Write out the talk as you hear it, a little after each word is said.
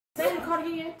card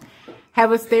again?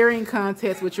 Have a staring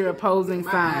contest with your opposing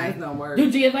sign. No words.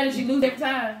 Do Gia find that she lose every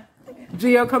time?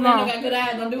 Gio, come on. I got good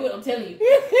eyes. Don't do it. I'm telling you.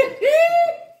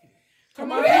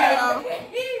 Come on, Gio.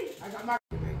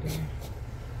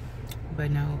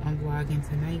 But no, I'm vlogging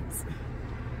tonight.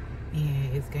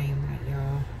 And it's game night,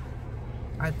 y'all.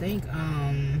 I think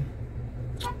some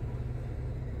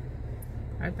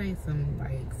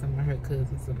of her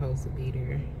cousins supposed to be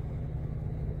there.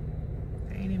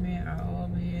 Ain't it, man? All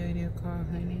over here in this car,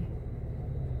 honey.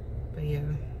 But yeah.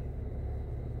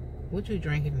 What you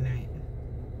drinking tonight?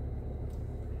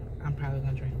 I'm probably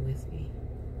gonna drink whiskey.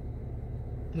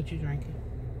 What you drinking?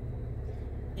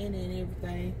 And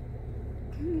everything.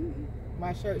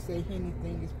 My shirt say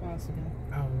anything is possible.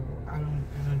 Oh, I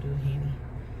don't do Henny.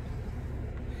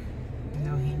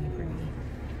 No Henny for me.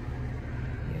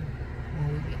 Yeah. When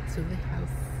we get to the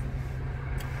house,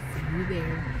 see you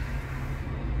there.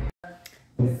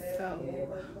 So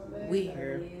we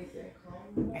here.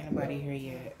 Ain't nobody here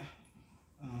yet.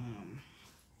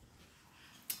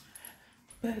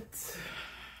 But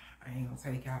I ain't gonna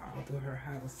take y'all all through her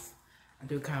house. I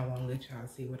do kind of want to let y'all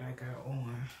see what I got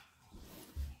on.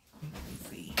 Let me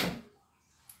see.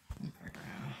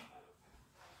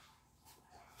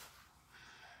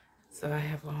 So I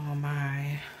have on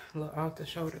my little off the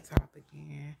shoulder top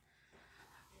again.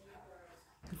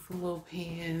 Some little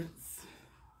pins.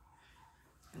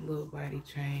 A little body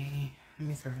chain. Let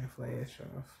me turn the flash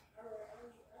off.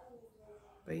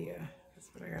 But yeah, that's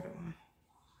what I got on.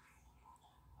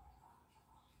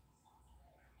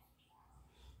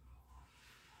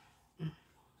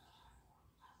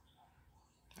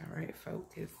 All right,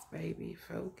 focus, baby,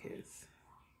 focus.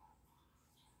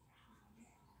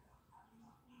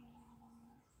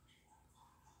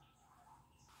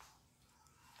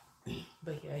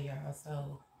 But yeah, y'all,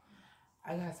 so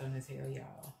I got something to tell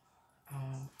y'all.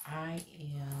 I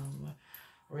am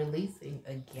releasing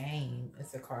a game.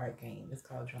 It's a card game. It's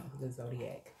called Drunk with the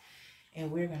Zodiac.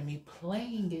 And we're going to be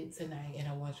playing it tonight, and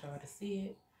I want y'all to see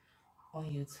it on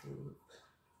YouTube.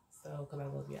 So, because I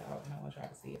love y'all, and I want y'all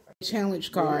to see it.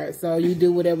 Challenge card. So, you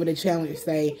do whatever the challenge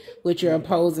say with your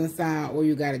opposing sign, or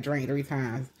you got to drink 3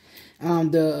 times.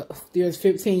 There's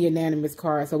 15 unanimous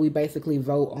cards, so we basically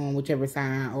vote on whichever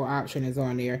sign or option is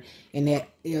on there. And that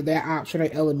option or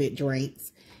element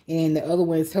drinks. And the other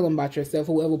one is tell them about yourself.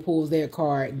 Whoever pulls their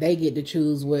card, they get to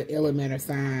choose what element or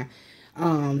sign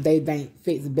they think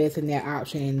fits best in that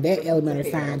option. And that element or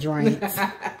sign drinks.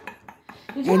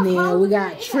 And then we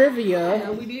got trivia.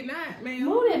 No, we did not,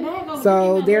 man.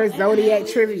 So there's Zodiac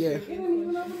trivia.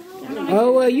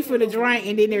 Oh, well, you finna drink,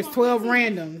 and then there's 12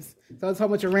 randoms. So it's a whole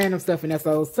bunch of random stuff in there.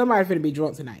 So somebody finna be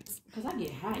drunk tonight. Because I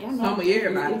get high. Some of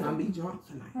everybody gonna be drunk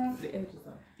tonight.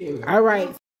 All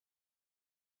right.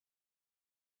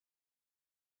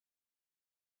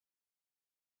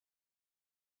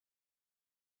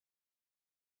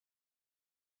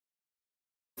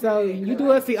 So you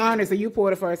do us the honor, so you pull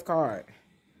the first card.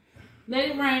 Let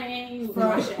it rain.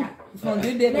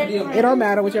 It don't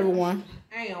matter, whichever one.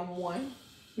 I am one.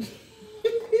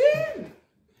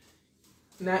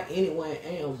 Not anyone,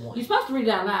 I am one. You're supposed to read it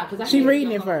out loud. Cause she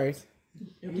reading it first.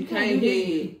 If you can't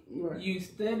hear it, you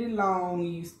study long,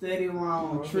 you study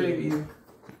wrong. Trivia.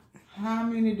 How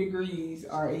many degrees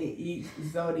are in each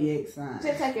zodiac sign?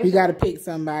 You got to pick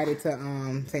somebody to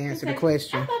answer the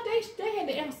question. I thought they had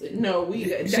the answer. No,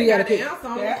 she got the answer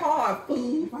on the card,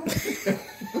 fool.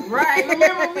 Right?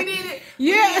 Remember when we did it?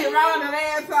 Yeah. We did it wrong on the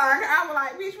last time. I was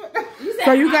like, bitch, what the?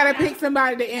 So you got to pick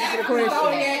somebody to answer the question.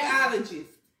 Zodiacologist.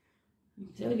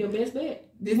 Tell your best bet.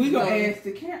 We gonna ask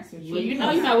the cancer. Well, you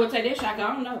know you might well take that shot.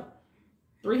 I don't know.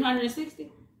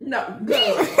 360. No, good.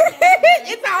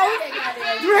 It's all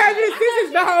 360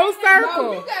 is the whole circle.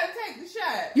 No, you gotta take the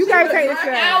shot. You gotta take the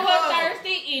shot. I was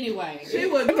thirsty anyway. She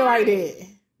was like that.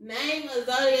 Name a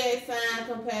zodiac sign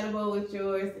compatible with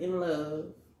yours in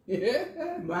love.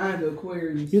 Yeah. Mine's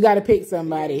Aquarius. You gotta pick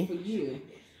somebody. For you.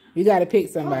 You gotta pick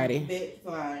somebody. That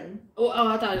sign. Oh,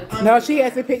 I thought it was. No, she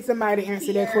has to pick somebody to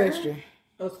answer that question.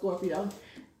 A Scorpio.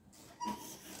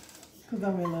 Because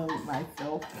I'm in love with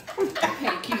myself.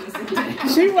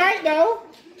 She right, though.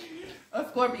 A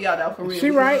Scorpio, though, for real. She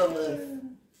right.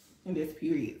 In this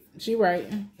period. She right.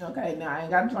 Okay, now I ain't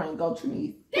got to drink. Go to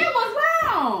me. That was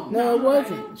wrong. No, it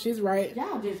wasn't. She's right.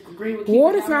 Y'all just agree with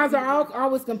water signs are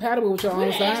always compatible with your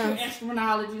own signs.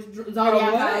 Astronologist,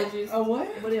 zodiacologist. A what?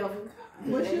 Whatever.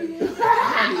 What's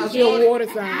your your water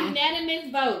sign. Unanimous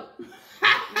vote.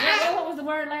 What was the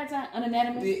word last time?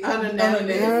 Unanimous?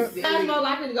 Unanimous. I'm more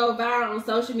likely to go viral on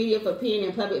social media for peeing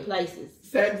in public places.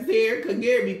 Sagittarius, because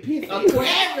Gary be pissed off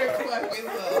every fucking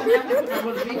love.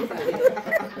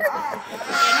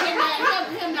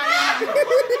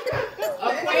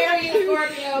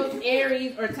 Scorpio,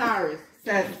 Aries, or Taurus?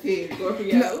 Sagittarius.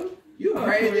 Scorpio. You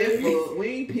crazy as fuck. We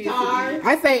ain't pissed.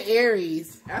 I say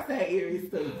Aries. I say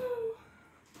Aries too.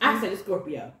 I said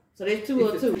Scorpio. So there's 2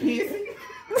 or 2. Pissy.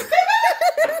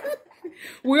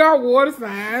 We are water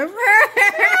signs.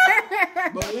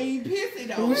 But we ain't pissy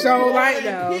though. We sure like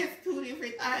though. Piss 2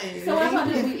 different things. So what about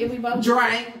if we both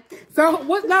drink? So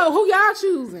what? No, who y'all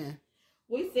choosing?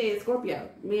 We said Scorpio.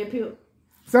 Me and Pip.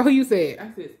 So who you said?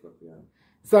 I said Scorpio.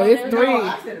 So it's 3. No,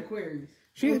 I said Aquarius.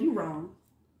 You wrong.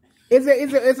 Is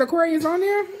Aquarius on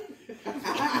there? You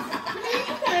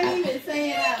can't even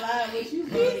say it out loud what you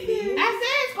voted in. I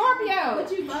said Scorpio.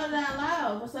 But you voted out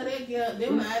loud, so they give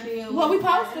them an idea. Well, we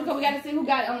posted because we got to see who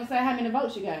got on the side, how many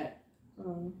votes you got.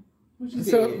 What you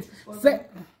So, said?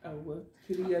 Oh, what?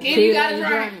 Kitty, you got a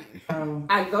drink.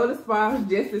 I go to spas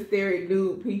just to stare at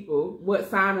nude people. What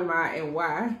sign am I and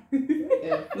why?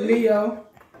 Leo.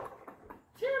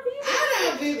 I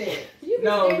don't do that.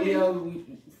 No, Leo,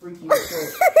 we freaky as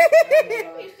fuck.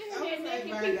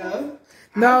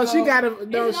 No, she gotta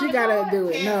do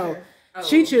it. No,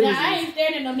 she chooses. Now, I ain't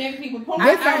staring at no naked people.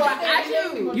 I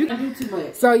choose. You do too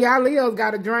much. So y'all Leos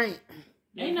got a drink.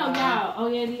 Ain't no y'all. Oh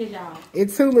yeah, it is y'all.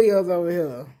 It's 2 Leos over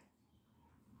here.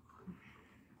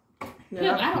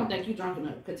 Pip, I don't think you drunk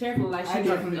enough. Cause Tara look like she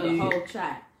drank a whole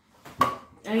shot.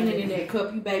 Ain't it in that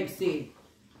cup you babysit?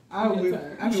 I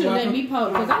should have let me pour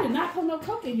because I did not put no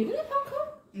coke in here. Did I pour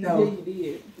coke? No. Yeah, you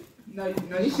did. No,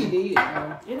 she did. It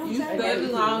don't You say study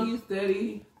that. long, you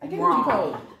study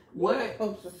wrong. What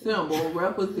symbol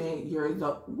represents your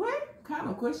what kind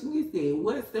of question is that?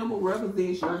 What symbol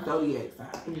represents your zodiac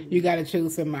sign? You gotta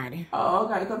choose somebody. Oh,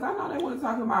 okay, because I know they weren't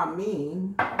talking about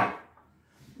me.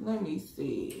 Let me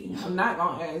see. I'm not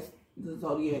gonna ask the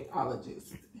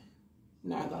zodiacologist.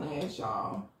 Not gonna ask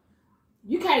y'all.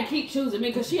 You can't keep choosing me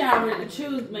because she already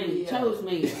chose me. You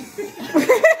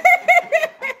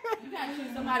gotta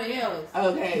choose somebody else.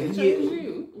 Okay, choose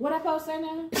you. What I supposed to say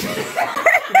now?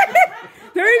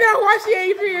 There you know why she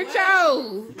ain't being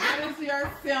chose. What is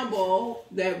your symbol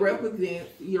that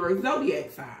represents your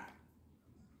zodiac sign?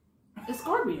 The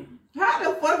Scorpion. How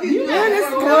the fuck is you? What is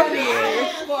Scorpion? I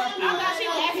thought she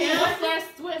was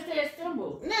asking what's that symbol?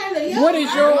 What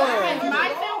is yours? My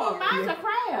symbol, mine's a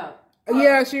crab.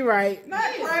 Yeah, she right.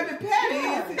 Not private patty,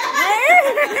 is it?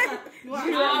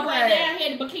 All way down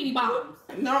here, the bikini bottoms.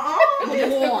 No, With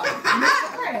the water.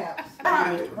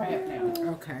 Crabs. Crab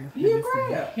now. Okay. you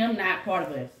crap. Him not part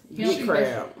of us. You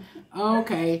crap.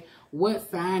 Okay. What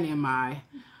sign am I?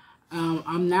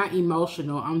 I'm not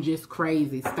emotional. I'm just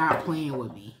crazy. Stop playing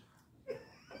with me.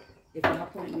 If y'all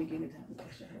point me, give me time.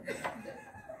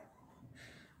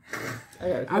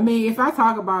 I mean, if I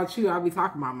talk about you, I'll be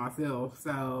talking about myself.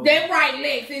 So That's right,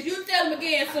 Lexus. You tell them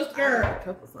again, sister.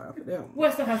 couple signs for them.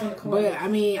 What's the house on the corner? But I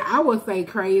mean, I would say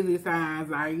crazy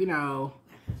signs are,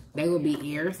 they would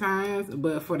be air signs.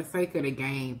 But for the sake of the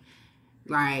game,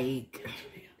 like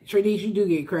Trinice, you do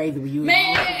get crazy when you.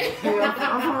 Man, for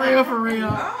real. y'all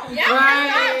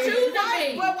not choosing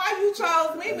me. Well, why you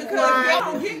chose me? Because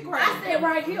y'all don't get crazy. I said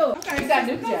right here. Okay, you got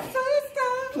to do that.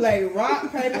 Play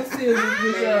rock, paper, scissors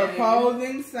with your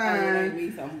opposing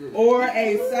sign or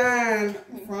a sign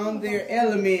from their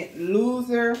element,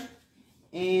 loser,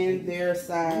 and their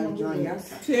sign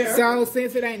drinks. So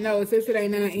since it ain't none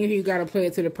in here, you gotta play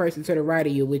it to the person to the right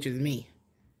of you, which is me.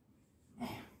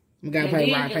 We gotta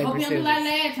play rock, paper, Hope you don't be scissors. like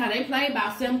last time. They played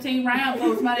about 17 rounds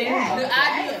for somebody else. The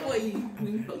idea for you.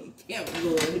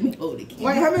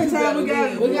 Wait, how many times we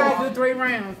got? We gotta do 3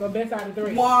 rounds, so best out of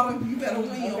 3. Water, you better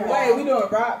win. Okay. Wait, we doing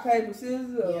rock, paper,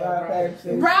 scissors, or rock, paper,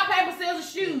 scissors? Rock, paper,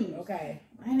 scissors, shoes. Okay.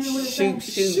 I ain't know what it's Shoot.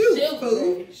 Shoes,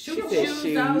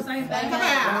 all the same thing.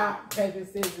 Rock, paper,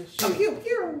 scissors, shoot.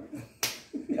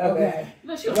 Okay.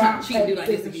 Look, she was Rock, trying to cheat and do paper, like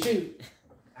this scissors, again. shoot.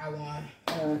 I won.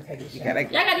 Take a shot.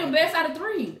 Y'all gotta do best out of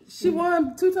 3. She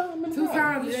won 2 times. 2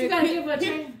 times. You gotta give her a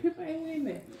chance. People ain't in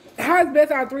there. How's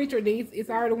best out of 3, Trinice? It's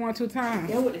already won 2 times.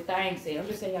 That's what the thing said. I'm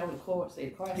just saying y'all what the court said.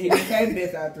 The court He said. didn't say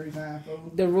best out 3 times,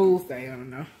 folks. The rules say, I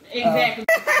don't know. Exactly.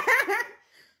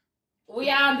 We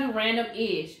all do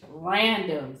random-ish.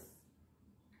 Randoms.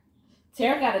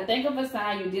 Tara got to think of a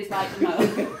sign you dislike the most.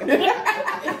 It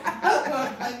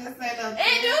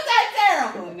do say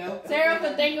Tara. No. Tara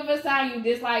could think of a sign you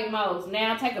dislike most.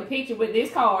 Now take a picture with this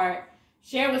card,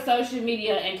 share with social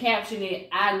media, and caption it,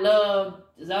 I love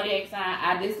zodiac sign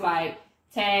I dislike,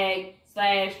 tag, /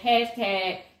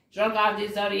 hashtag, drunk off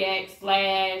this zodiac /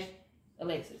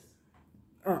 Alexis.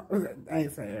 Oh, I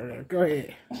ain't saying that. Go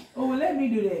ahead. Oh, well, let me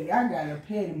do that. I got a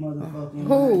petty motherfucker.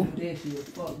 Who? Do that shit.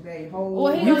 Fuck they whole.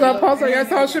 Well, he You gonna post on your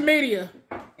social media.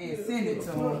 and send it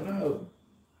to him.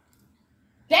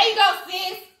 There you go,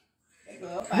 sis.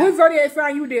 What zodiac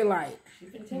sign you did like?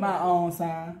 My own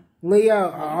sign.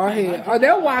 Leo. Oh, hell. Oh,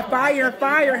 that's why fire and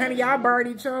fire, honey. Y'all burn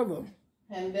each other.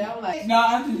 And they're like, No,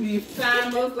 I'm just being.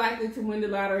 Sign most likely to win the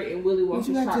lottery and Willy Wonka's Would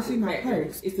you like to chocolate see my factory.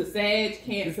 purse? It's a Sag,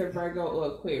 Cancer, Virgo, or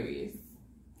Aquarius.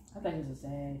 I think it's a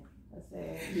sad. That's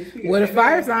sad. Well, the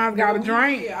fire signs got a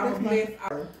drink. Yeah, I'm blessed.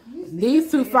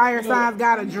 These two fire signs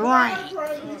got a drink.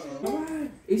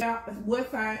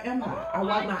 What sign am I? I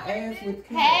wipe my ass with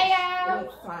cash. Hey, y'all.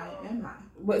 What sign am I?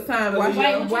 What sign? Wait, what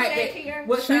you say, Kier?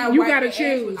 What sign? You wipe gotta the ass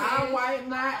choose. with? I wipe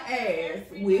my ass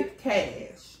with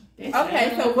cash.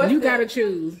 Okay, so what's You gotta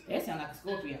choose. That sound like a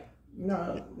Scorpio.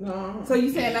 No. So you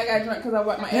saying I got drunk because I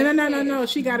wipe my ass? No.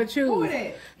 She gotta choose. Who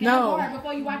that? No.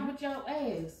 Before you wipe with your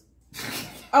ass.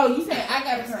 Oh, you saying I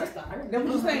got drunk? That's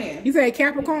what you saying. You said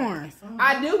Capricorns.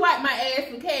 I do wipe my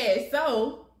ass with cash,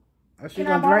 so. Oh, she Can I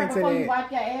gonna borrow drink to before you that.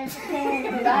 wipe your ass?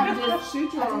 Because I just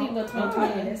Shoot you I just need a on. little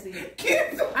twin. That's it.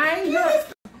 I ain't drunk.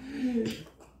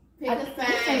 pick a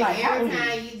sign. like Every how-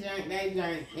 time you drink, they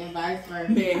drink, and vice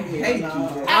versa. Hate you.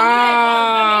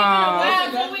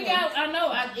 When we go, I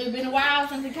know it's been a while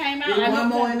since it came out. I One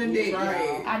knew more it in the dick.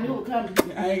 Right. I knew it coming.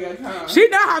 I ain't got time. She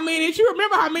know how many. She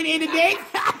remember how many in the deck.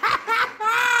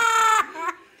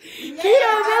 She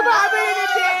don't remember how many in the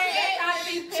deck.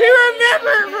 She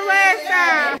remembered from last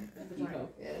time.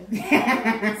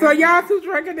 So y'all two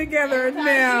drinking together Every time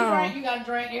she now. drink, you gotta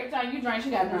drink. Every time you drink, she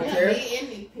gotta drink. Me and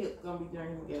these pips gonna be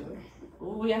drinking together.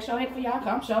 Ooh, y'all sure hate for y'all.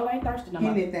 I'm sure ain't thirsty no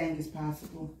more. Anything is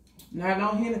possible. No, I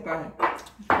don't hear anything.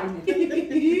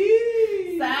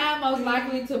 Sign most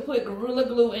likely to put Gorilla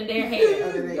Glue in their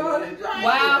hair.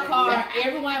 Wild card.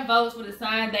 Everyone votes for the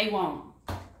sign they want.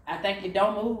 I think you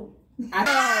don't move.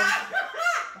 That's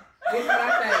what I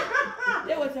think.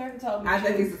 That was Erica told me. I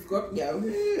think it's a Scorpio.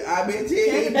 I bet you.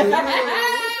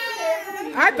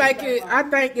 I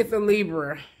think it's a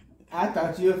Libra. I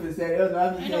thought you were say it.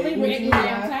 I was Ain't no Libra in the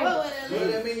damn table.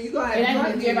 Well, I mean, you gonna It ain't have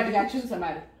like to everybody got to choose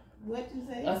somebody. What you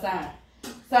say? A sign.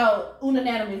 So,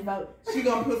 unanimous vote. She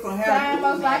gonna put some hair. Sign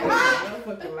most likely.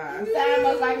 Fucking lie. Sign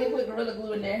most likely to put Gorilla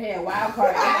Glue in their hair. Wild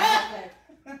card.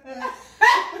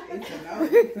 Jill,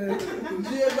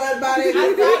 buddy. I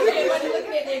saw everybody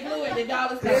looking at their glue at the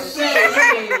dollar store.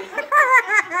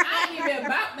 I ain't even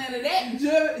about none of that.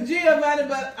 Jill, buddy,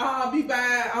 but be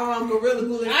buying Gorilla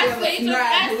Glue and I see you.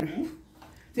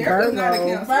 Virgo not a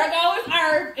cancer. Virgo is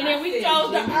Earth, and then we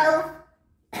chose the Earth.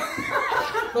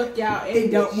 Fuck y'all.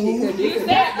 It don't move. You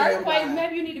said earthquake.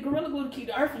 Maybe you need the Gorilla Glue to keep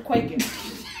the Earth from quaking.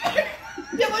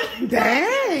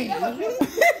 Dang. My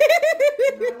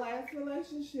last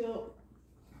relationship.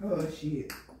 Oh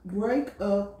shit. Break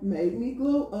up, made me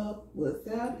glow up. What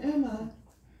sign am I?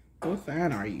 What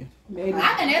sign are you? Made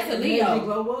I think that's a Leo.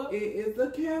 glow up. It is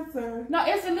a Cancer. No,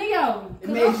 it's a Leo. It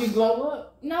made you glow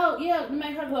up. No, yeah, to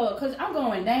make her glow up. Because I'm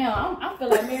going down. I feel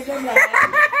like Mary J. Blige.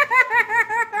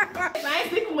 I ain't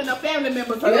sleeping with no family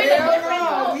members. You in a Hell different no,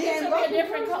 coat. we You ain't should be a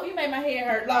different coat. You made my hair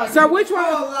hurt. So which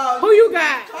one? Who you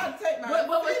got?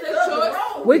 What was the choice?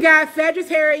 We got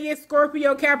Sagittarius,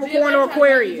 Scorpio, Capricorn, or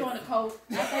Aquarius. It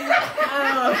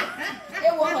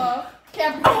was her.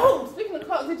 Capricorn. Speaking of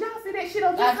coats, did y'all see that shit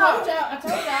on TikTok? I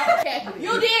told y'all. Capping.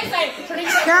 You did say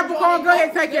Capricorn, go ahead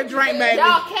and take your drink, baby.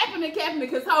 Y'all capping it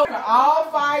because All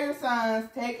fire signs,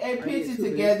 take a picture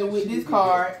together with this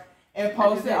card and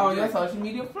post it on your social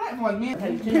media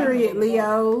platforms. Period,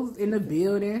 Leos in the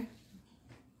building.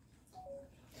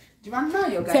 Tag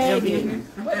Tag it.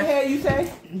 what the hell you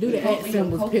say? Do the at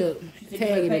symbols, Pip.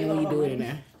 Tag it in when you do it in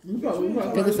there.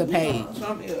 Because it's a page.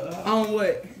 On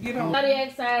what? Get on.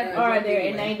 Zodiac signs are there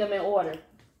and name them in order.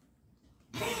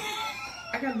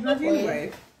 I got to drink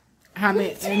anyway. How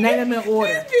many? And name them in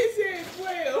order.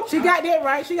 She got that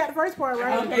right. She got the first part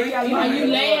right. Okay, Are you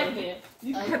laughing?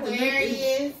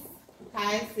 Aquarius,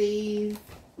 Pisces,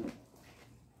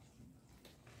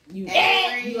 You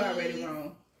Aries. already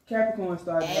wrong. Capricorn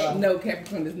started off. No,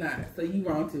 Capricorn is not. So you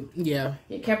wrong too. Yeah.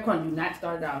 Yeah, Capricorn do not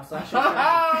start off, so I should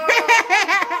try.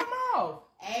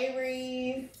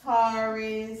 Aries,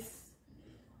 Taurus,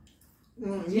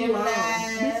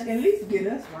 Bitch, at least get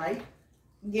us right.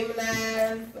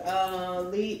 Geminis,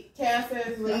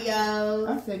 Cancers, Leos,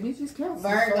 I said, bitch, it's Cancer.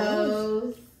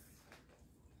 Virgos,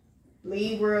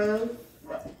 Libras,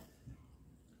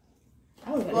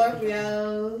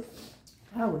 Scorpios,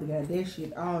 I would have got that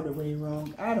shit all the way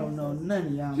wrong. I don't know none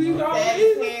of y'all.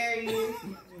 Sagittarius,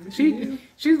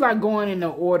 She's like going in the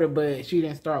order, but she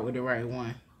didn't start with the right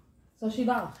one. So she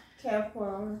lost.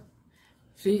 Capricorn.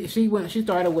 She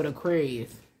started with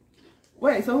Aquarius.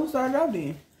 Wait, so who started off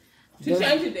then? She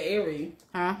changed it to Aries.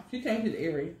 Huh? She changed it to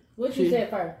Aries. What you said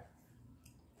first?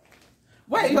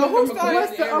 Wait, so who started?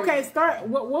 What's the, okay, start.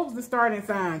 What was the starting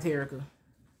sign, Terica?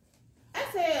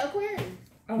 said Aquarius.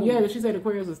 Oh. Yeah, she said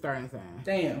Aquarius was starting sign.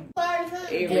 Damn.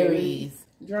 Aries.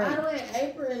 I went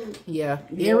April. Yeah.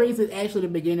 Aries is actually the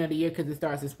beginning of the year because it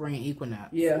starts the spring equinox.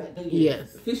 Yeah.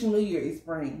 Yes. Official New Year is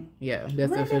spring. Yeah,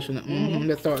 that's the official.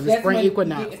 That starts the spring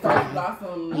equinox.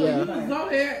 Yeah. Go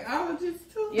ahead. I was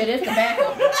just too. Yeah, that's the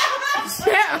backup.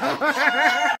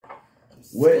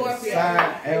 What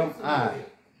sign am I?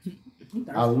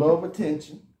 I love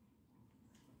attention.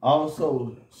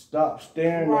 Also, stop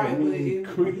staring at me,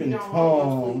 creeping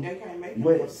Tom.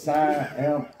 What sign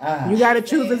am I? You gotta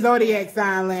choose a zodiac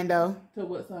sign, Lando. So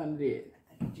what sign is it?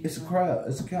 It's a crowd.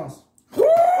 It's a council. Ooh,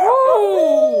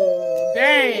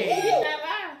 dang.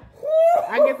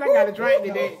 I guess I gotta drink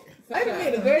today.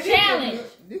 Challenge.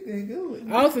 This ain't good.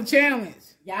 Oh, it's a challenge.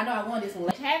 Y'all know I won this one.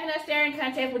 Having a staring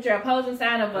contest with your opposing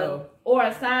sign of a or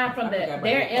a sign from their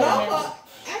element.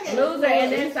 Loser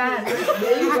and their sign.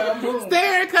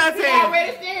 Staring contest.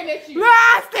 Already staring at you.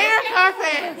 Ah, staring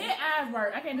contest. His eyes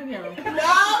work. I can't do him. No, you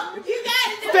got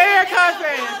it. Staring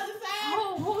contest.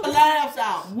 Laughs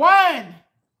out. 1,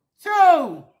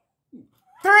 2,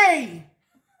 3.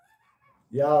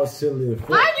 Y'all silly.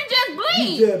 Why you just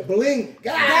blink? You just blink.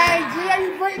 God. Dang, Gia,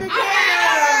 you bring the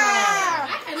camera.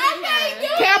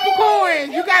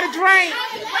 Capricorn, you got to drink.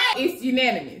 It's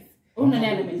unanimous.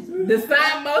 Unanimous. The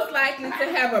sign most likely to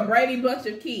have a Brady bunch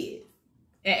of kids.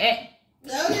 Aries,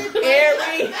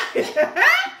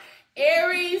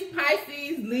 Aries,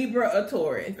 Pisces, Libra, or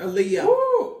Taurus. A Leo.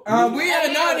 We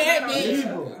ain't know that,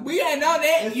 bitch. We ain't know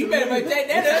that. You better take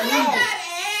that up.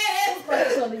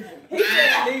 He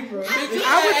said Libra. I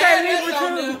would say Libra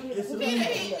too.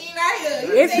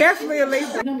 It's definitely a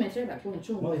Libra. No man, sure about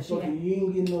 22. Motherfucker, you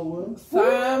ain't getting nowhere.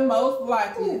 Sign most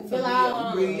likely to be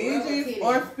a religious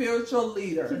or spiritual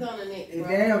leader.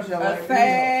 Damn, A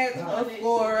Sag, a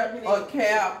Scorpio, a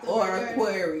Cap, or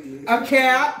Aquarius. A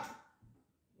cap.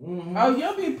 Oh,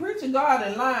 you'll be preaching God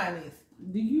and lioness.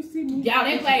 Do you see me? Y'all,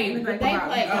 they play. They play.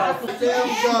 Tell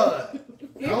God.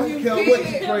 I don't care what you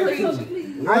pray to.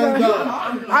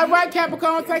 All right,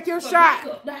 Capricorn, take your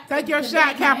shot. Take your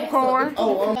shot, Capricorn.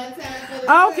 Oh,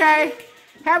 Okay.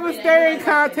 Have a staring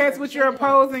contest with your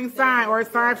opposing sign or a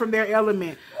sign from their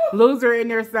element. Loser in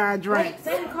their sign drink.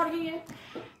 Say the card again.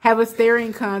 Have a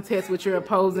staring contest with your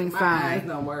opposing sign.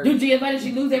 Do Giovanni,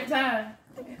 she lose every time.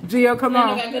 Gio, come I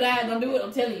on. got good eyes, don't do it,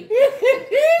 I'm telling you.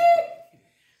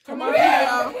 Come on, Gio. I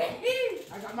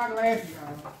got my glasses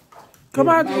on. Come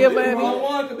on, Gio, baby. Come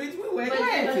on, baby.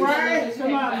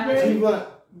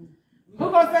 Who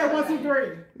gonna say 1, 2, 3?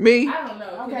 Me. I don't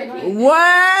know. Okay, go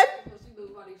 1,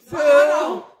 2.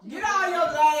 Get all your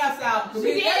laughs out. She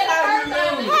did it the first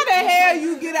time. How the hell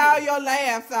you get all your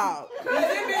laughs out?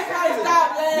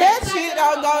 That shit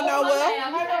don't go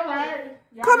nowhere.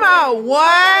 Come on,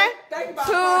 1, Think about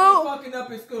 2, Carson fucking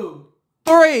up in school.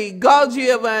 3. Go,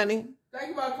 Giovanni.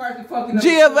 Think about Carson fucking up.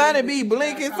 Giovanni be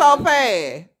blinking so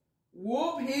fast.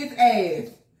 Whoop his ass.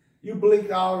 you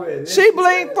blinked already. She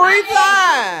blinked 3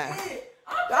 times.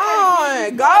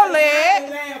 Go, Led.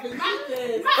 My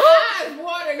eyes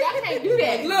water, y'all can't do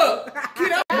that. Look.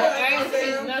 Get up. I ain't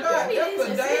saying nothing. That's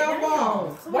a damn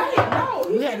ball.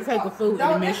 We had to take a food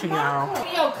intermission, y'all.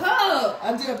 Your cup.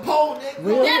 I just pulled it.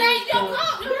 Really? That ain't your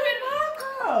cup. You in my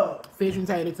cup. Fish and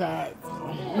tater tots. I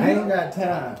ain't got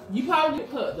time. You probably your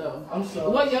cup though. I'm sorry.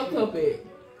 What your cup at?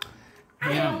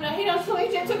 I don't know. He don't. So he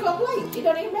just took a plate. It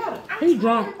don't even matter. He's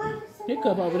drunk. His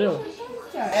cup over there.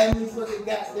 And me for the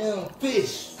goddamn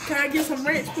fish. Can I get some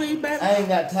ranch, please, baby? I ain't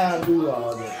got time to do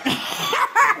all that.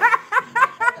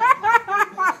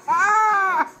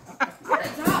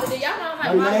 Y'all know My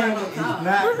how my name grandma is talk.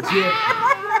 not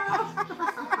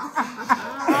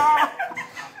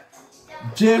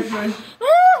Jeffrey. Jeffrey.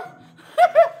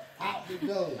 Out the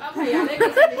door. Okay, y'all. Let me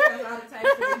take this out of the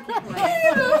table so we can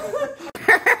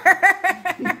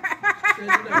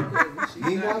You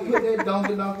ain't gotta put that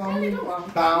donkey dunk on me. Bow,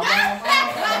 bow,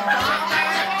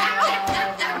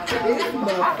 This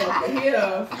motherfucker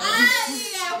here.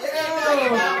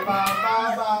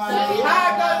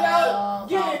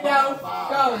 Get it, Joe.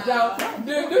 Go, Joe.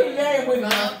 Do the game with me.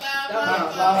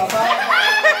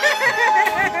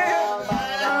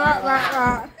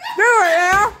 Do it,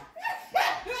 Al.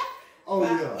 Oh,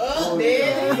 yeah. Oh, Daddy.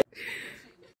 yeah.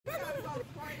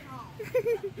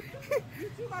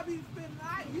 You might be spending the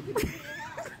night. You can be in the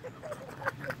house.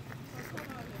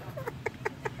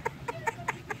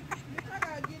 I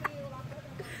gotta get in when I